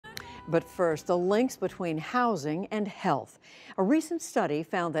But first, the links between housing and health. A recent study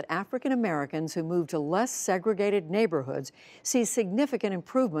found that African Americans who move to less segregated neighborhoods see significant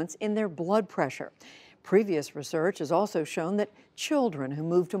improvements in their blood pressure. Previous research has also shown that children who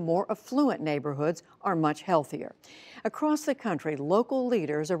move to more affluent neighborhoods are much healthier. Across the country, local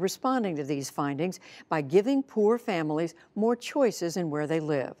leaders are responding to these findings by giving poor families more choices in where they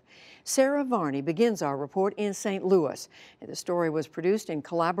live. Sarah Varney begins our report in St. Louis. The story was produced in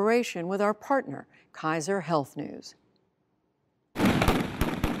collaboration with our partner, Kaiser Health News. You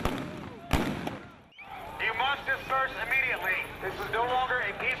must disperse immediately. This is no longer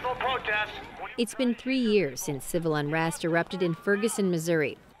a peaceful protest. It's been 3 years since civil unrest erupted in Ferguson,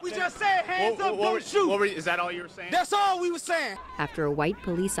 Missouri. We just said hands up, don't shoot. Is that all you were saying? That's all we were saying. After a white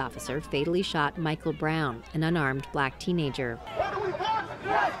police officer fatally shot Michael Brown, an unarmed black teenager.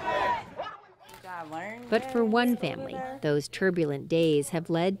 But for one family, those turbulent days have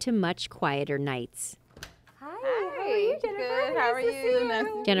led to much quieter nights. Hi, Jennifer. Good. How are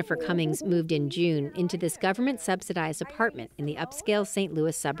you? Jennifer Cummings moved in June into this government-subsidized apartment in the upscale St.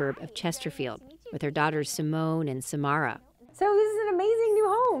 Louis suburb of Chesterfield with her daughters Simone and Samara. So this is an amazing new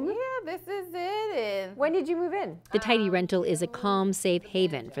home. Yeah, this is it. When did you move in? The tidy rental is a calm, safe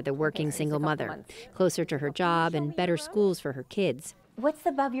haven for the working single mother, closer to her job and better schools for her kids. What's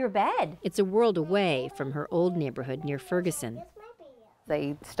above your bed? It's a world away from her old neighborhood near Ferguson.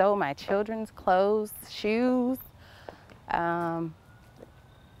 They stole my children's clothes, shoes,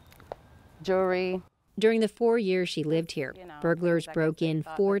 jewelry. During the 4 years she lived here, burglars broke in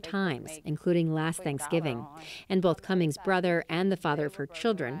 4 times, including last Thanksgiving. And both Cummings' brother and the father of her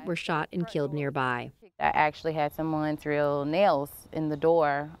children were shot and killed nearby. I actually had someone drill nails in the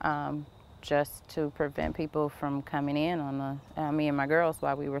door just to prevent people from coming in on me and my girls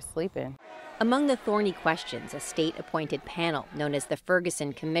while we were sleeping. Among the thorny questions a state-appointed panel known as the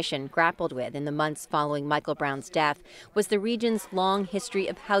Ferguson Commission grappled with in the months following Michael Brown's death was the region's long history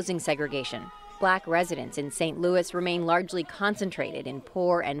of housing segregation. Black residents in St. Louis remain largely concentrated in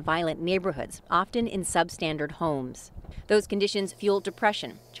poor and violent neighborhoods, often in substandard homes. Those conditions fuel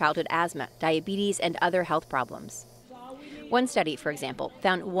depression, childhood asthma, diabetes, and other health problems. One study, for example,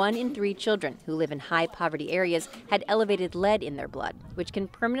 found 1 in 3 children who live in high-poverty areas had elevated lead in their blood, which can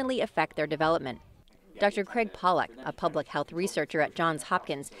permanently affect their development. Dr. Craig Pollack, a public health researcher at Johns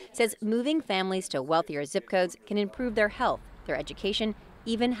Hopkins, says moving families to wealthier zip codes can improve their health, their education,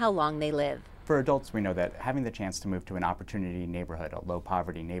 even how long they live. For adults, we know that having the chance to move to an opportunity neighborhood, a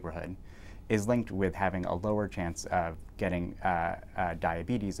low-poverty neighborhood, is linked with having a lower chance of getting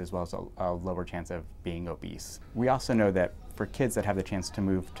diabetes as well as a lower chance of being obese. We also know that for kids that have the chance to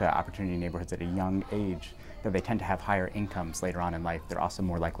move to opportunity neighborhoods at a young age, that they tend to have higher incomes later on in life. They're also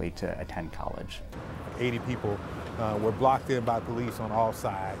more likely to attend college. 80 people were blocked in by police on all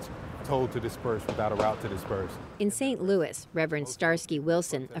sides, told to disperse without a route to disperse. In St. Louis, Reverend Starsky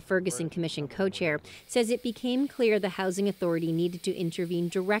Wilson, a Ferguson Commission co-chair, says it became clear the Housing Authority needed to intervene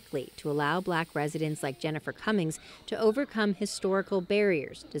directly to allow black residents like Jennifer Cummings to overcome historical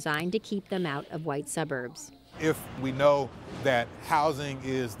barriers designed to keep them out of white suburbs. If we know that housing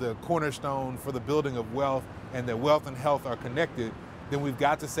is the cornerstone for the building of wealth and that wealth and health are connected, then we've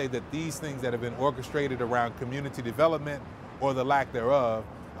got to say that these things that have been orchestrated around community development or the lack thereof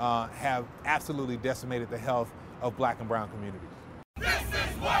have absolutely decimated the health of black and brown communities. This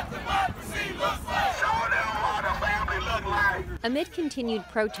is what democracy looks like. Show them what a family looks like. Amid continued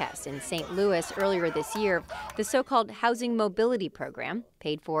protests in St. Louis earlier this year, the so-called Housing Mobility Program,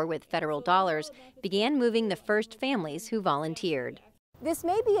 paid for with federal dollars, began moving the first families who volunteered. This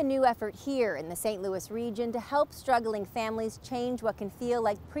may be a new effort here in the St. Louis region to help struggling families change what can feel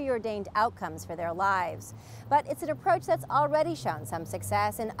like preordained outcomes for their lives. But it's an approach that's already shown some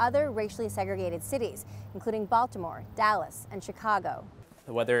success in other racially segregated cities, including Baltimore, Dallas, and Chicago.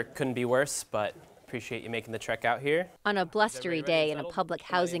 The weather couldn't be worse, but appreciate you making the trek out here. On a blustery day in a public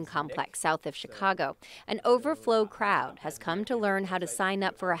housing complex south of Chicago, an overflow crowd has come to learn how to sign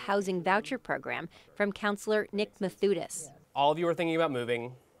up for a housing voucher program from counselor Nick Mathutis. All of you are thinking about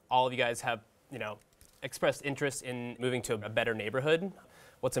moving. All of you guys have, expressed interest in moving to a better neighborhood.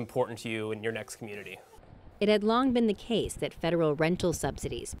 What's important to you in your next community? It had long been the case that federal rental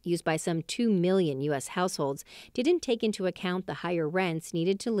subsidies, used by some 2 million U.S. households, didn't take into account the higher rents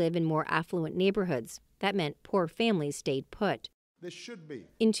needed to live in more affluent neighborhoods. That meant poor families stayed put. This should be.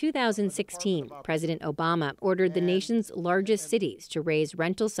 In 2016, President Obama ordered the nation's largest cities to raise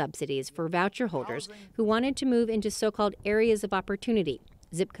rental subsidies for voucher holders who wanted to move into so-called areas of opportunity,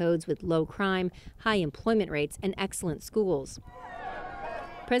 zip codes with low crime, high employment rates, and excellent schools.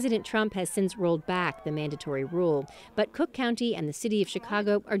 President Trump has since rolled back the mandatory rule, but Cook County and the city of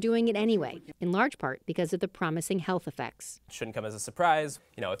Chicago are doing it anyway, in large part because of the promising health effects. It shouldn't come as a surprise.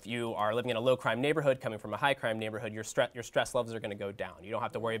 You know, if you are living in a low-crime neighborhood, coming from a high-crime neighborhood, your stress levels are going to go down. You don't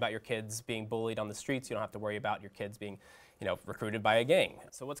have to worry about your kids being bullied on the streets. You don't have to worry about your kids being, recruited by a gang.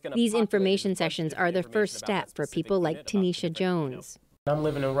 So what's going to These information sessions are the first step for people like Tanisha Jones. I'm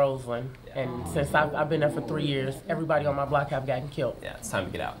living in Roseland, and since I've been there for 3 years, everybody on my block have gotten killed. Yeah, it's time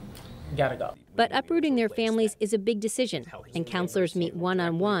to get out. Gotta go. But uprooting their families is a big decision, and counselors meet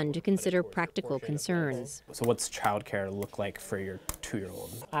one-on-one to consider practical concerns. So what's childcare look like for your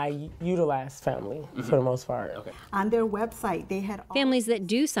 2-year-old? I utilize family for the most part. Okay. On their website, they had Families that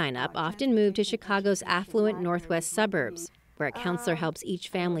do sign up often move to Chicago's affluent northwest suburbs, where a counselor helps each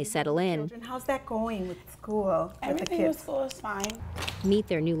family settle in. How's that going with school? Everything with school is fine. Meet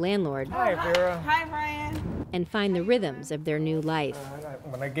their new landlord. Hi, Vera. Hi, Brian. And find the rhythms of their new life.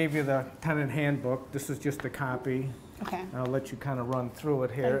 When I gave you the tenant handbook, this is just a copy. Okay. I'll let you kind of run through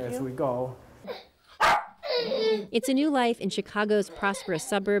it here as we go. It's a new life in Chicago's prosperous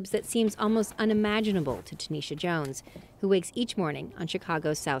suburbs that seems almost unimaginable to Tanisha Jones, who wakes each morning on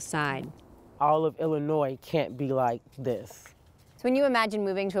Chicago's South Side. All of Illinois can't be like this. So when you imagine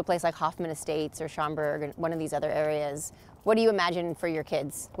moving to a place like Hoffman Estates or Schaumburg or one of these other areas, what do you imagine for your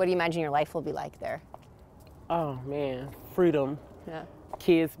kids? What do you imagine your life will be like there? Oh man, freedom. Yeah.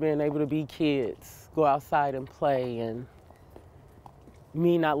 Kids being able to be kids, go outside and play, and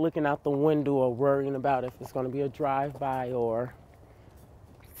me not looking out the window or worrying about if it's going to be a drive-by or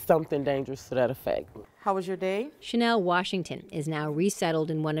something dangerous to that effect. How was your day? Chanel Washington is now resettled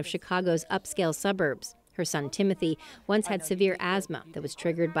in one of Chicago's upscale suburbs. Her son Timothy once had severe asthma that was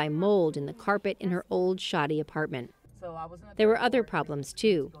triggered by mold in the carpet in her old, shoddy apartment. There were other problems,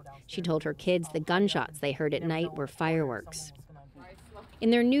 too. She told her kids the gunshots they heard at night were fireworks.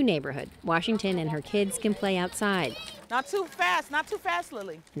 In their new neighborhood, Washington and her kids can play outside. Not too fast,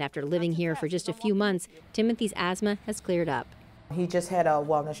 Lily. And after living here for just a few months, Timothy's asthma has cleared up. He just had a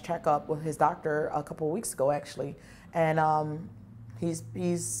wellness checkup with his doctor a couple of weeks ago, actually, and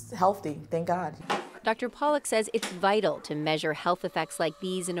he's healthy, thank God. Dr. Pollack says it's vital to measure health effects like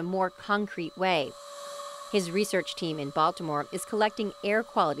these in a more concrete way. His research team in Baltimore is collecting air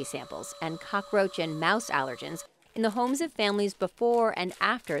quality samples and cockroach and mouse allergens in the homes of families before and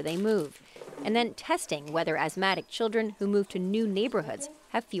after they move, and then testing whether asthmatic children who move to new neighborhoods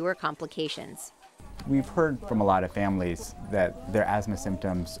have fewer complications. We've heard from a lot of families that their asthma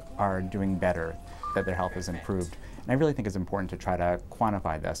symptoms are doing better, that their health has improved. And I really think it's important to try to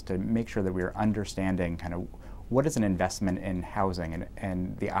quantify this, to make sure that we're understanding kind of what is an investment in housing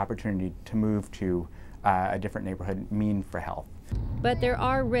and the opportunity to move to a different neighborhood mean for health. But there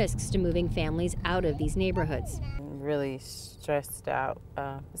are risks to moving families out of these neighborhoods. I'm really stressed out,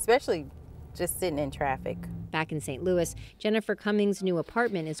 especially just sitting in traffic. Back in St. Louis, Jennifer Cummings' new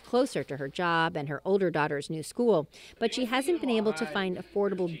apartment is closer to her job and her older daughter's new school, but she hasn't been able to find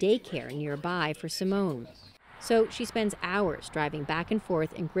affordable daycare nearby for Simone. So she spends hours driving back and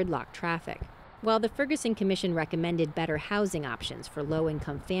forth in gridlock traffic. While the Ferguson Commission recommended better housing options for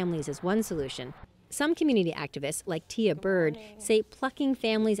low-income families as one solution, some community activists, like Tia Bird, say plucking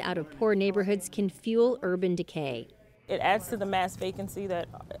families out of poor neighborhoods can fuel urban decay. It adds to the mass vacancy that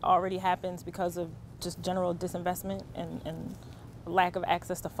already happens because of just general disinvestment and lack of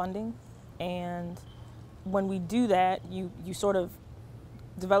access to funding. And when we do that, you sort of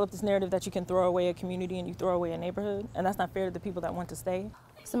develop this narrative that you can throw away a community and you throw away a neighborhood, and that's not fair to the people that want to stay.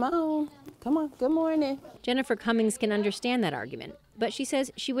 Simone, come on, good morning. Jennifer Cummings can understand that argument, but she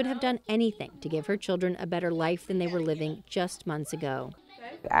says she would have done anything to give her children a better life than they were living just months ago.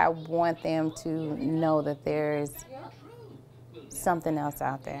 I want them to know that there's something else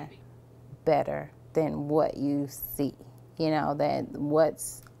out there better than what you see, that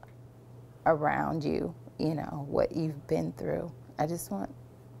what's around you, what you've been through. I just want,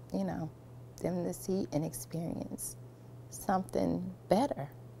 them to see and experience something better.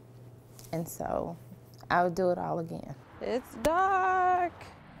 And so I would do it all again. It's dark.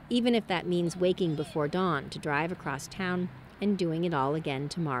 Even if that means waking before dawn to drive across town and doing it all again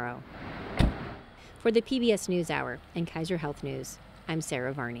tomorrow. For the PBS NewsHour and Kaiser Health News, I'm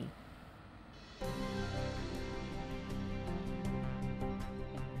Sarah Varney.